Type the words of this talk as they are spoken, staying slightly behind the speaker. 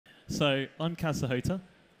So I'm Kaz Sahota.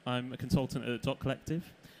 I'm a consultant at the Dot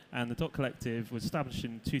Collective, and the Dot Collective was established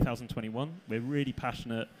in 2021. We're really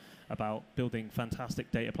passionate about building fantastic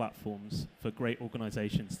data platforms for great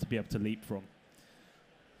organizations to be able to leap from.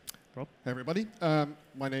 Rob? Hey everybody,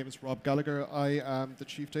 my name is Rob Gallagher. I am the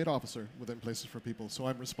Chief Data Officer within Places for People. So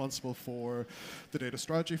I'm responsible for the data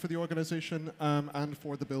strategy for the organization and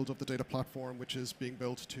for the build of the data platform, which is being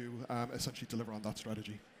built to essentially deliver on that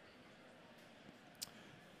strategy.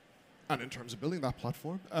 And in terms of building that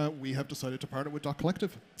platform, we have decided to partner with Dot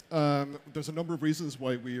Collective. There's a number of reasons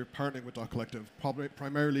why we are partnering with Dot Collective.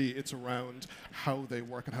 Primarily, it's around how they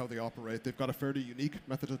work and how they operate. They've got a fairly unique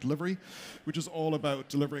method of delivery, which is all about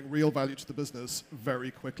delivering real value to the business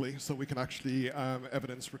very quickly, so we can actually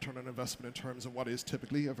evidence return on investment in terms of what is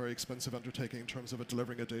typically a very expensive undertaking in terms of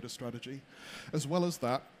delivering a data strategy. As well as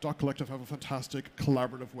that, Dot Collective have a fantastic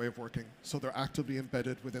collaborative way of working. So they're actively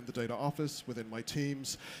embedded within the data office, within my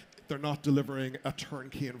teams. They're not delivering a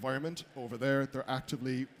turnkey environment over there. They're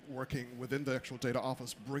actively working within the actual data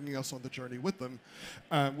office, bringing us on the journey with them,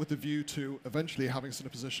 with a view to eventually having us in a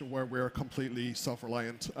position where we're completely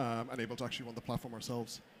self-reliant and able to actually run the platform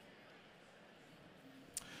ourselves.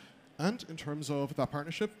 And in terms of that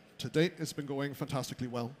partnership, to date, it's been going fantastically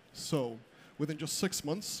well. So within just 6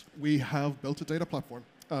 months, we have built a data platform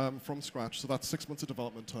from scratch. So that's 6 months of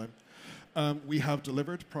development time. We have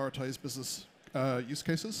delivered prioritized business use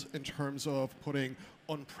cases in terms of putting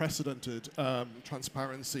unprecedented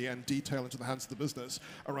transparency and detail into the hands of the business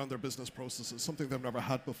around their business processes, something they've never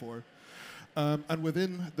had before. And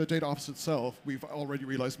within the data office itself, we've already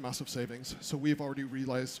realized massive savings. So we've already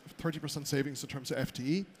realized 30% savings in terms of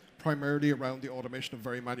FTE, primarily around the automation of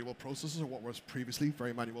very manual processes, or what was previously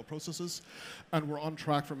very manual processes. And we're on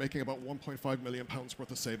track for making about £1.5 million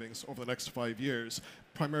worth of savings over the next 5 years,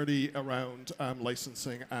 primarily around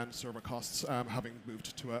licensing and server costs, having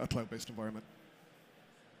moved to a cloud-based environment.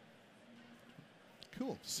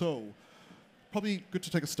 Cool. So probably good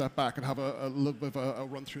to take a step back and have a little bit of a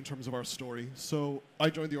run through in terms of our story. So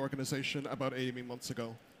I joined the organization about 18 months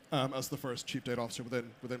ago. As the first Chief Data Officer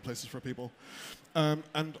within Places for People.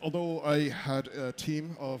 And although I had a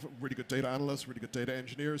team of really good data analysts, really good data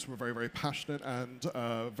engineers who were very, very passionate and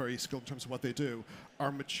very skilled in terms of what they do,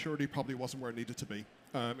 our maturity probably wasn't where it needed to be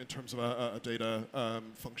in terms of a data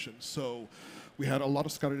function. So we had a lot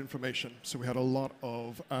of scattered information. So we had a lot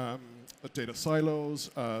of data silos,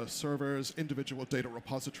 servers, individual data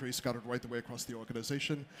repositories scattered right the way across the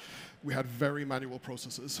organization. We had very manual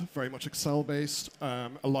processes, very much Excel-based, a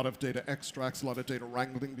lot of data extracts, a lot of data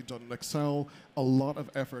wrangling being done in Excel, a lot of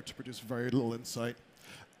effort to produce very little insight.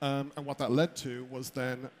 And what that led to was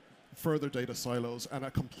then further data silos and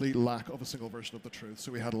a complete lack of a single version of the truth. So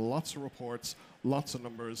we had lots of reports, lots of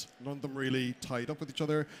numbers, none of them really tied up with each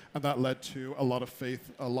other, and that led to a lot of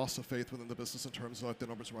faith, a loss of faith within the business in terms of what the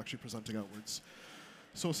numbers were actually presenting outwards.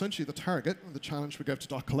 So essentially the target, the challenge we gave to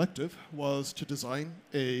Dot Collective was to design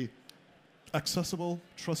a accessible,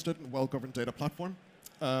 trusted, and well-governed data platform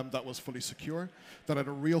that was fully secure, that had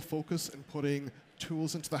a real focus in putting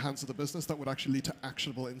tools into the hands of the business that would actually lead to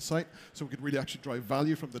actionable insight, so we could really actually drive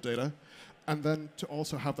value from the data, and then to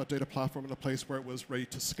also have that data platform in a place where it was ready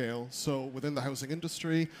to scale. So within the housing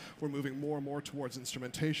industry, we're moving more and more towards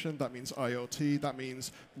instrumentation. That means IoT. That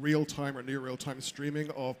means real-time or near real-time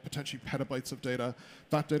streaming of potentially petabytes of data.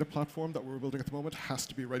 That data platform that we're building at the moment has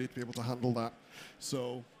to be ready to be able to handle that.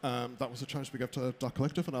 So that was a challenge we gave to Dot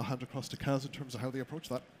Collective, and I'll hand across to Kaz in terms of how they approach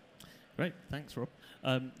that. Great, thanks, Rob.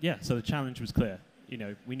 Yeah, so the challenge was clear. You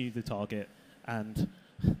know, we knew the target, and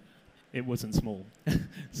it wasn't small.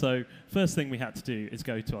 So first thing we had to do is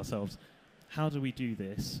go to ourselves, how do we do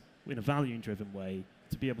this in a value-driven way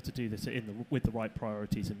to be able to do this with the right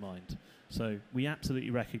priorities in mind? So we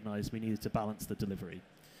absolutely recognized we needed to balance the delivery.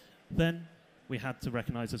 Then we had to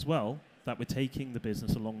recognize as well that we're taking the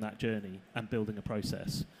business along that journey and building a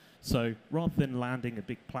process. So rather than landing a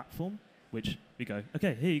big platform, which we go,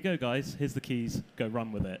 okay, here you go, guys, here's the keys, go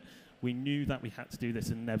run with it. We knew that we had to do this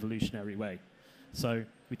in an evolutionary way. So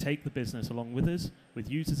we take the business along with us, with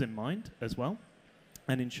users in mind as well,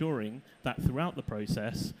 and ensuring that throughout the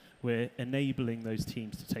process, we're enabling those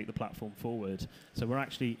teams to take the platform forward. So we're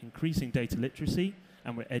actually increasing data literacy,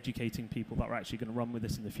 and we're educating people that are actually going to run with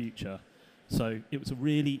this in the future. So it was a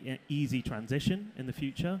really easy transition in the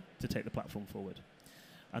future to take the platform forward.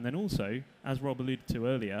 And then also, as Rob alluded to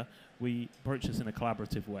earlier, we approach this in a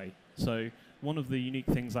collaborative way. So one of the unique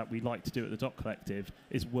things that we like to do at the Dot Collective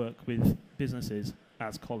is work with businesses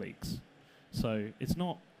as colleagues. So it's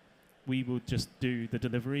not we will just do the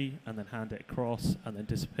delivery and then hand it across and then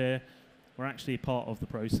disappear. we're actually part of the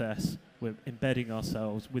process. We're embedding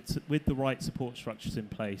ourselves with the right support structures in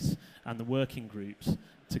place and the working groups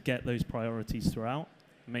to get those priorities throughout,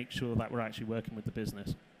 make sure that we're actually working with the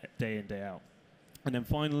business day in, day out. And then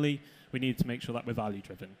finally, we need to make sure that we're value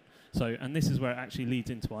driven. So, and this is where it actually leads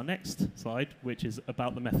into our next slide, which is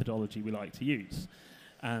about the methodology we like to use.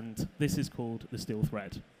 And this is called the steel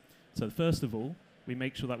thread. So first of all, we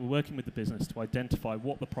make sure that we're working with the business to identify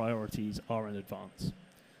what the priorities are in advance.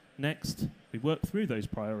 Next, we work through those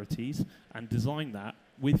priorities and design that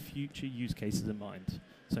with future use cases in mind.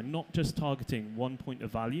 So not just targeting one point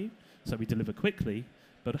of value, so we deliver quickly,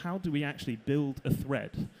 but how do we actually build a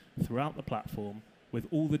thread throughout the platform with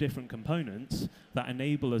all the different components that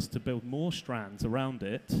enable us to build more strands around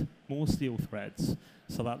it, more steel threads,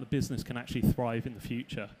 so that the business can actually thrive in the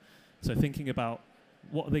future. So thinking about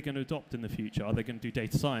what are they going to adopt in the future? Are they going to do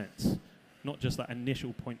data science? Not just that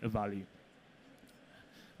initial point of value.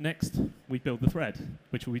 Next, we build the thread,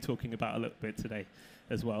 which we'll be talking about a little bit today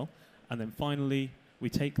as well. And then finally, we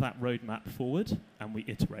take that roadmap forward and we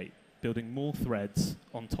iterate, building more threads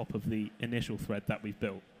on top of the initial thread that we've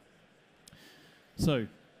built. So,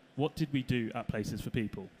 what did we do at Places for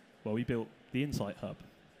People? Well, we built the Insight Hub.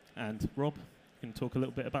 And Rob, you can talk a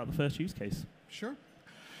little bit about the first use case. Sure.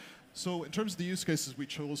 So in terms of the use cases we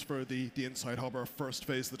chose for the Insight Hub, our first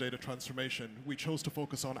phase of the data transformation, we chose to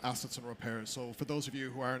focus on assets and repairs. So for those of you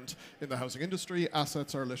who aren't in the housing industry,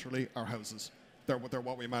 assets are literally our houses. They're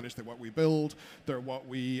what we manage, they're what we build, they're what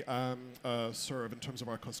we serve in terms of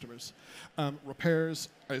our customers. Repairs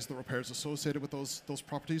is the repairs associated with those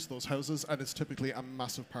properties, those houses, and it's typically a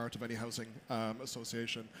massive part of any housing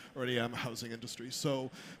association or any housing industry. So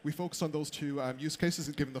we focused on those two use cases,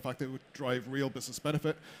 given the fact that it would drive real business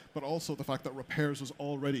benefit, but also the fact that repairs was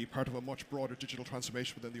already part of a much broader digital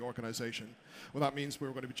transformation within the organization. Well, that means we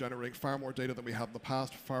were going to be generating far more data than we had in the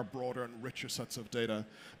past, far broader and richer sets of data.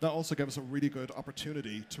 That also gave us a really good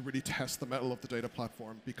opportunity to really test the mettle of the data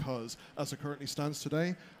platform, because as it currently stands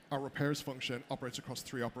today, our repairs function operates across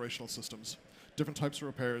 3 operational systems. Different types of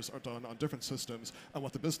repairs are done on different systems, and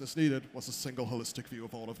what the business needed was a single holistic view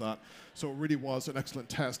of all of that. So it really was an excellent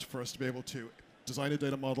test for us to be able to design a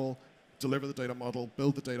data model, deliver the data model,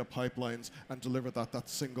 build the data pipelines, and deliver that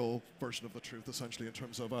single version of the truth, essentially, in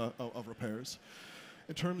terms of repairs.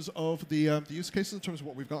 In terms of the use cases, in terms of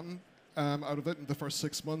what we've gotten out of it in the first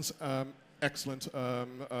 6 months, excellent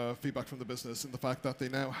feedback from the business in the fact that they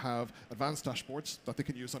now have advanced dashboards that they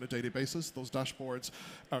can use on a daily basis. Those dashboards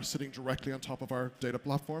are sitting directly on top of our data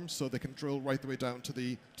platform, so they can drill right the way down to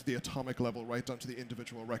the atomic level, right down to the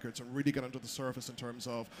individual records, and really get under the surface in terms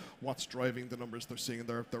of what's driving the numbers they're seeing in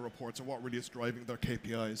their reports and what really is driving their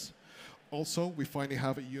KPIs. Also, we finally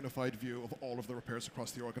have a unified view of all of the repairs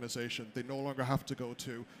across the organization. They no longer have to go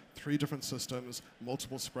to 3 different systems,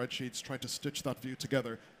 multiple spreadsheets, trying to stitch that view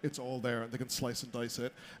together. It's all there, and they can slice and dice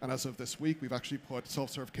it. And as of this week, we've actually put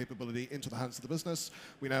self-serve capability into the hands of the business.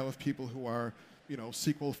 We now have people who are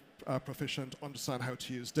SQL proficient, understand how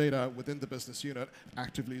to use data within the business unit,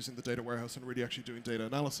 actively using the data warehouse and really actually doing data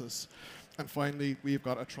analysis. And finally, we've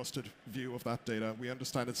got a trusted view of that data. We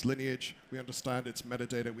understand its lineage, we understand its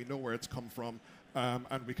metadata, we know where it's come from,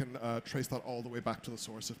 and we can trace that all the way back to the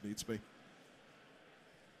source if needs be.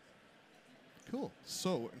 Cool.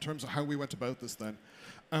 So in terms of how we went about this then,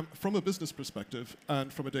 from a business perspective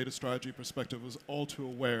and from a data strategy perspective, I was all too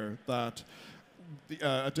aware that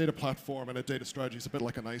a data platform and a data strategy is a bit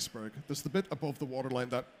like an iceberg. There's the bit above the waterline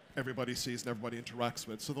that everybody sees and everybody interacts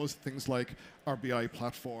with. So those things like our BI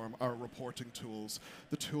platform, our reporting tools,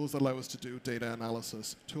 the tools that allow us to do data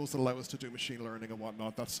analysis, tools that allow us to do machine learning and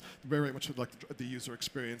whatnot. That's very much like the user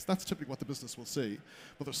experience. That's typically what the business will see.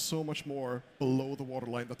 But there's so much more below the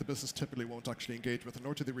waterline that the business typically won't actually engage with,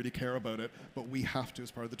 nor do they really care about it, but we have to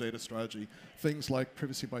as part of the data strategy. Things like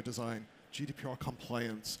privacy by design, GDPR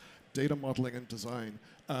compliance, data modeling and design,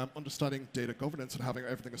 understanding data governance and having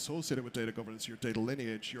everything associated with data governance, your data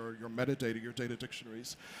lineage, your metadata, your data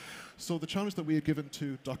dictionaries. So the challenge that we had given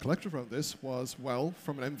to .collective around this was, well,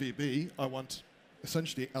 from an MVB, I want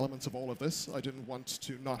essentially elements of all of this. I didn't want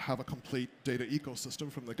to not have a complete data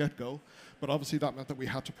ecosystem from the get-go, but obviously that meant that we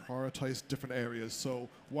had to prioritize different areas. So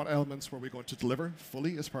what elements were we going to deliver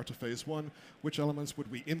fully as part of phase 1? Which elements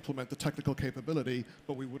would we implement the technical capability,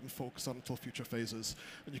 but we wouldn't focus on until future phases?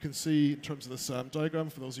 And you can see in terms of this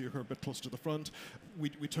diagram, for those of you who are a bit closer to the front,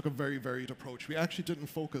 we took a very varied approach. We actually didn't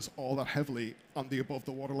focus all that heavily on the above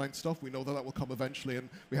the waterline stuff. We know that that will come eventually, and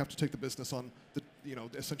we have to take the business on the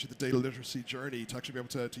essentially the data literacy journey to actually be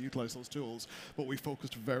able to utilize those tools. But we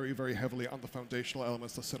focused very, very heavily on the foundational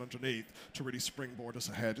elements that sit underneath to really springboard us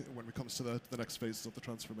ahead when it comes to the next phases of the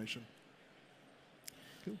transformation.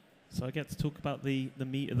 Cool. So I get to talk about the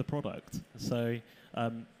meat of the product. So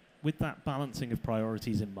with that balancing of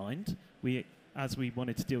priorities in mind, as we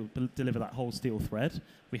wanted to deliver that whole steel thread,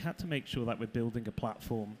 we had to make sure that we're building a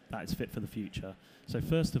platform that is fit for the future. So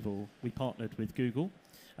first of all, we partnered with Google.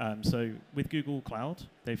 So with Google Cloud,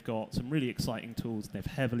 they've got some really exciting tools. They've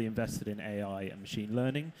heavily invested in AI and machine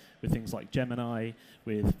learning with things like Gemini,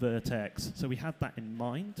 with Vertex. So we had that in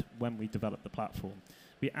mind when we developed the platform.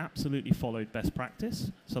 We absolutely followed best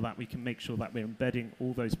practice so that we can make sure that we're embedding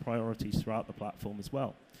all those priorities throughout the platform as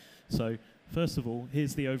well. So first of all,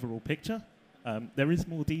 here's the overall picture. There is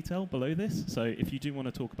more detail below this, so if you do want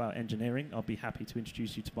to talk about engineering, I'll be happy to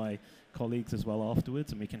introduce you to my colleagues as well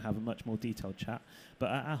afterwards, and we can have a much more detailed chat.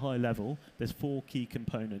 But at a high level, there's 4 key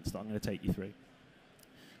components that I'm going to take you through.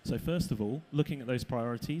 So first of all, looking at those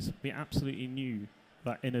priorities, we absolutely knew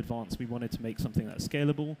that in advance we wanted to make something that's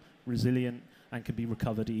scalable, resilient, and can be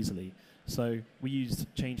recovered easily. So we used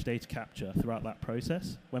change data capture throughout that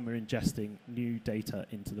process when we're ingesting new data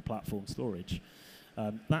into the platform storage.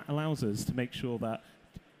 That allows us to make sure that,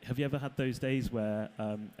 have you ever had those days where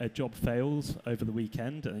a job fails over the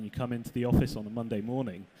weekend and then you come into the office on a Monday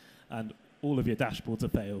morning and all of your dashboards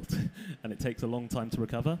have failed and it takes a long time to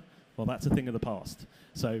recover? Well, that's a thing of the past.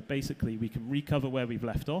 So basically we can recover where we've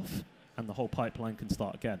left off and the whole pipeline can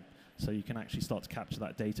start again. So you can actually start to capture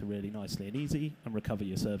that data really nicely and easy and recover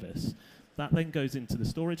your service. That then goes into the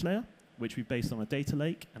storage layer, which we've based on a data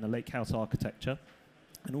lake and a lakehouse architecture.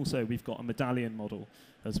 And also we've got a medallion model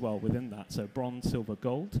as well within that. So bronze, silver,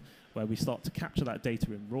 gold, where we start to capture that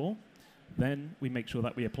data in raw. Then we make sure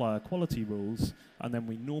that we apply our quality rules and then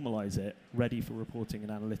we normalize it ready for reporting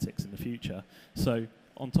and analytics in the future. So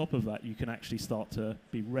on top of that, you can actually start to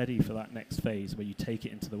be ready for that next phase where you take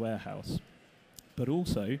it into the warehouse. But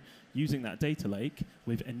also, using that data lake,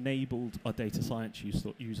 we've enabled our data science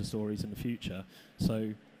user stories in the future.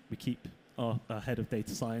 So we keep our head of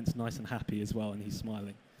data science nice and happy as well, and he's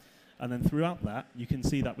smiling. And then throughout that, you can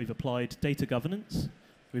see that we've applied data governance,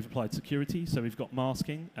 we've applied security, so we've got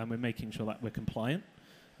masking, and we're making sure that we're compliant.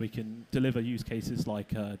 We can deliver use cases like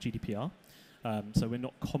GDPR, so we're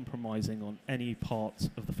not compromising on any parts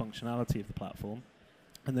of the functionality of the platform.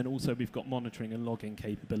 And then also we've got monitoring and logging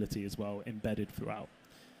capability as well embedded throughout.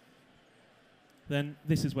 Then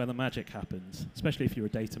this is where the magic happens, especially if you're a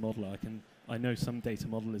data modeler. I know some data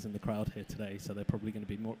modelers in the crowd here today, so they're probably going to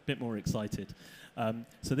be a bit more excited.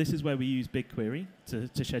 So this is where we use BigQuery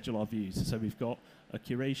to schedule our views. So we've got a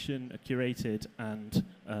curation, a curated, and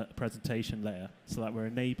a presentation layer, so that we're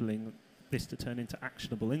enabling this to turn into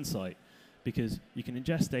actionable insight. Because you can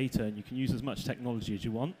ingest data and you can use as much technology as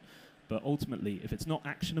you want, but ultimately, if it's not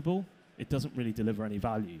actionable, it doesn't really deliver any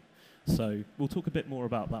value. So we'll talk a bit more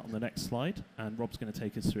about that on the next slide, and Rob's going to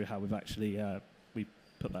take us through how we've actually we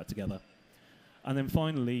put that together. And then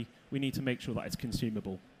finally, we need to make sure that it's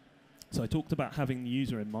consumable. So I talked about having the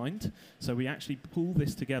user in mind. So we actually pull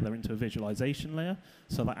this together into a visualization layer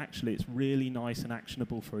so that actually it's really nice and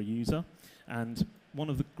actionable for a user. And one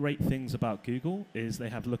of the great things about Google is they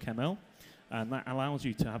have LookML, and that allows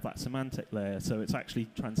you to have that semantic layer, so it's actually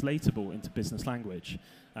translatable into business language,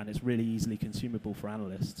 and it's really easily consumable for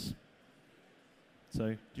analysts. So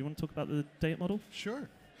do you want to talk about the data model? Sure.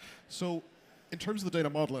 So in terms of the data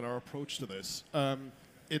model and our approach to this,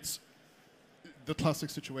 it's the classic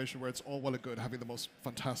situation where it's all well and good having the most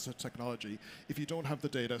fantastic technology. If you don't have the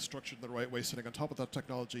data structured in the right way sitting on top of that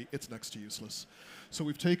technology, it's next to useless. So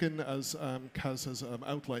we've taken, as Kaz has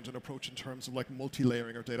outlined, an approach in terms of like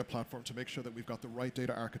multi-layering our data platform to make sure that we've got the right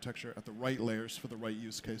data architecture at the right layers for the right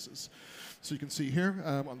use cases. So you can see here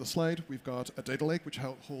on the slide, we've got a data lake which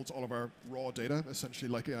holds all of our raw data, essentially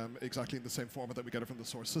like exactly in the same format that we get it from the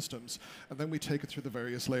source systems. And then we take it through the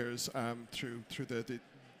various layers through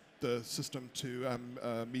the system to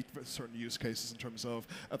meet certain use cases in terms of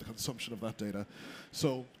the consumption of that data.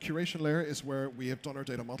 So curation layer is where we have done our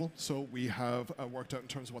data model. So we have worked out in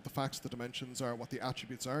terms of what the facts, the dimensions are, what the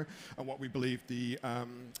attributes are, and what we believe the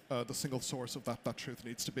single source of that truth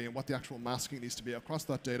needs to be, and what the actual masking needs to be across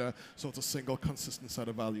that data, so it's a single consistent set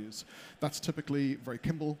of values. That's typically very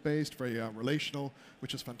Kimball-based, very relational,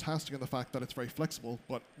 which is fantastic in the fact that it's very flexible,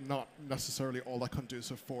 but not necessarily all that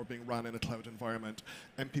conducive for being run in a cloud environment.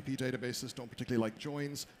 MPP databases don't particularly like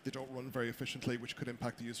joins. They don't run very efficiently, which could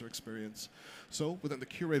impact the user experience. So within the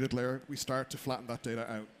curated layer, we start to flatten that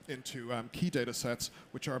data out into key data sets,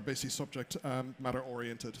 which are basically subject matter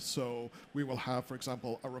oriented. So we will have, for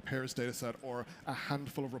example, a repairs data set or a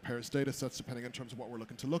handful of repairs data sets, depending in terms of what we're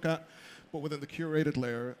looking to look at. But within the curated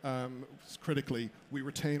layer, critically, we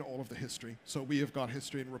retain all of the history. So we have got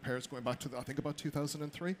history in repairs going back to, I think, about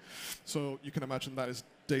 2003. So you can imagine that is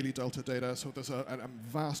daily Delta data. So there's a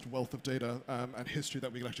vast wealth of data and history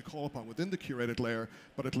that we can actually call upon within the curated layer,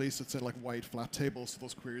 but at least it's in like wide flat tables, so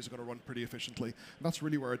those queries are going to run pretty efficiently. And that's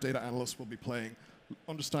really where our data analysts will be playing,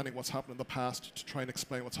 understanding what's happened in the past to try and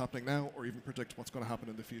explain what's happening now or even predict what's going to happen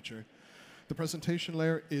in the future. The presentation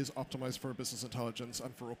layer is optimized for business intelligence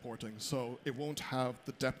and for reporting. So it won't have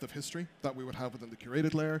the depth of history that we would have within the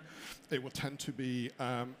curated layer. It will tend to be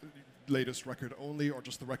latest record only, or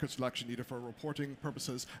just the records that are actually needed for reporting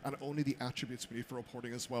purposes, and only the attributes we need for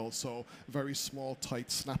reporting as well. So very small,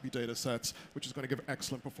 tight, snappy data sets, which is going to give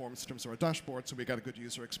excellent performance in terms of our dashboard, so we get a good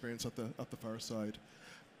user experience at the far side.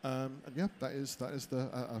 And yeah, that is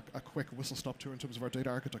a quick whistle-stop tour in terms of our data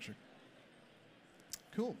architecture.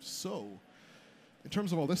 Cool. So in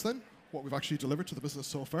terms of all this then, what we've actually delivered to the business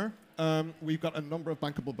so far, we've got a number of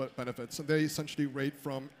bankable benefits, and they essentially rate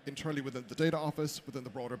from internally within the data office, within the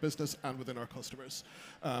broader business, and within our customers,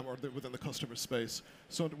 within the customer space.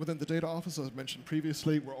 So within the data office, as I mentioned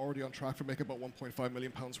previously, we're already on track for making about £1.5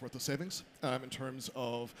 million worth of savings in terms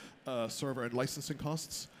of server and licensing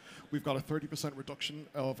costs. We've got a 30% reduction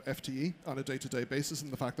of FTE on a day-to-day basis,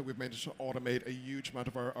 and the fact that we've managed to automate a huge amount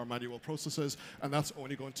of our manual processes, and that's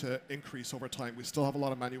only going to increase over time. We still have a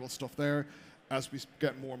lot of manual stuff there. As we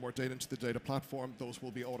get more and more data into the data platform, those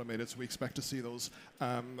will be automated. So we expect to see those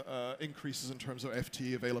increases in terms of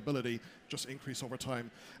FTE availability just increase over time.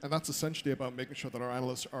 And that's essentially about making sure that our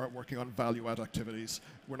analysts are working on value-add activities.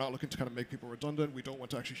 We're not looking to kind of make people redundant. We don't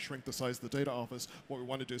want to actually shrink the size of the data office. What we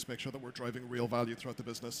want to do is make sure that we're driving real value throughout the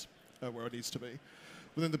business where it needs to be.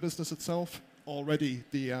 Within the business itself, already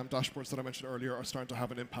the dashboards that I mentioned earlier are starting to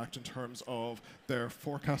have an impact in terms of their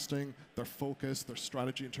forecasting, their focus, their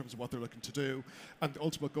strategy in terms of what they're looking to do. And the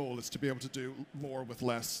ultimate goal is to be able to do more with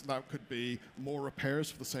less. That could be more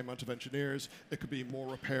repairs for the same amount of engineers. It could be more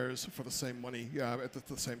repairs for the same money, at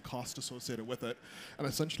the same cost associated with it. And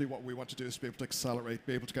essentially what we want to do is to be able to accelerate,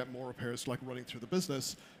 be able to get more repairs like running through the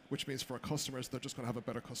business, which means for our customers, they're just going to have a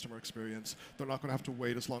better customer experience. They're not going to have to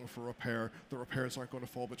wait as long for a repair. The repairs aren't going to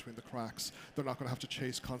fall between the cracks. They're not going to have to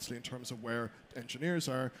chase constantly in terms of where engineers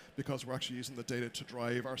are, because we're actually using the data to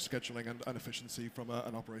drive our scheduling and efficiency from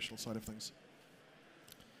an operational side of things.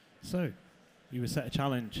 So, you were set a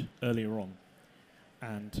challenge earlier on,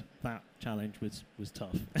 and that challenge was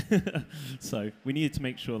tough. So, we needed to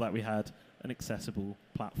make sure that we had an accessible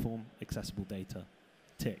platform, accessible data.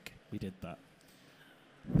 Tick, we did that.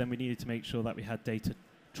 Then we needed to make sure that we had data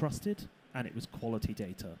trusted and it was quality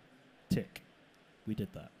data. Tick. We did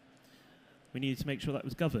that. We needed to make sure that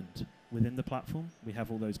was governed within the platform. We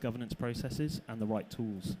have all those governance processes and the right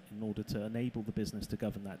tools in order to enable the business to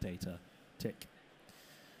govern that data. Tick.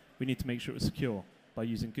 We need to make sure it was secure. By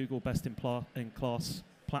using Google best-in-class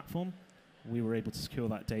platform, we were able to secure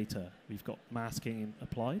that data. We've got masking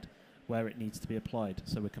applied where it needs to be applied.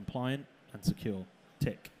 So we're compliant and secure.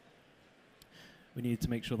 Tick. We needed to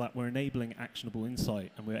make sure that we're enabling actionable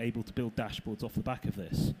insight and we're able to build dashboards off the back of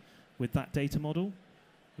this. With that data model,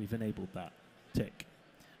 we've enabled that. Tick.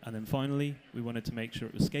 And then finally, we wanted to make sure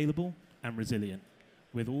it was scalable and resilient.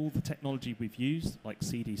 With all the technology we've used, like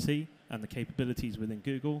CDC and the capabilities within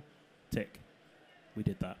Google, tick. We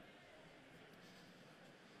did that.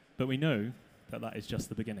 But we know that that is just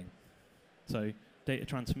the beginning. So data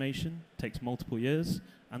transformation takes multiple years,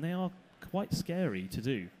 and they are quite scary to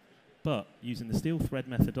do. But using the steel thread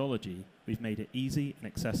methodology, we've made it easy and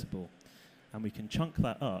accessible. And we can chunk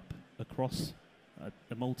that up across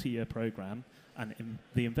a multi-year program, and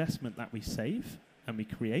the investment that we save and we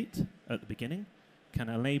create at the beginning can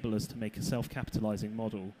enable us to make a self-capitalizing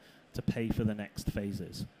model to pay for the next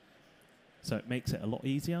phases. So it makes it a lot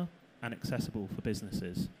easier and accessible for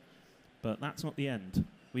businesses. But that's not the end.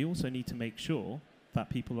 We also need to make sure that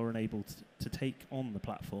people are enabled to take on the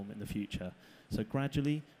platform in the future. So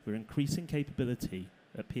gradually, we're increasing capability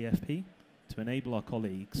at PFP to enable our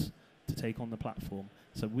colleagues to take on the platform,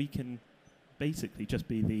 so we can basically just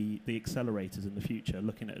be the accelerators in the future,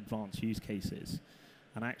 looking at advanced use cases.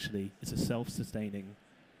 And actually, it's a self-sustaining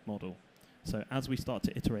model. So as we start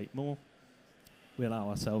to iterate more, we allow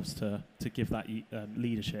ourselves to give that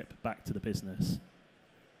leadership back to the business.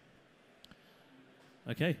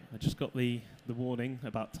 Okay, I just got the warning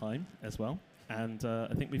about time as well. And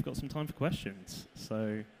I think we've got some time for questions.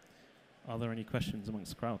 So are there any questions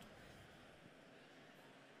amongst the crowd?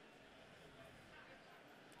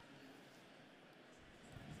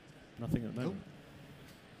 Nothing at the moment.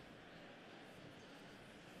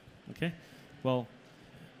 Okay. Well,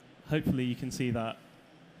 hopefully you can see that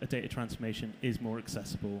a data transformation is more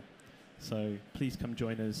accessible. So please come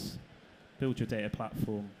join us, build your data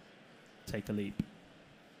platform, take a leap.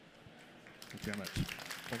 Thank you very much.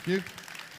 Thank you.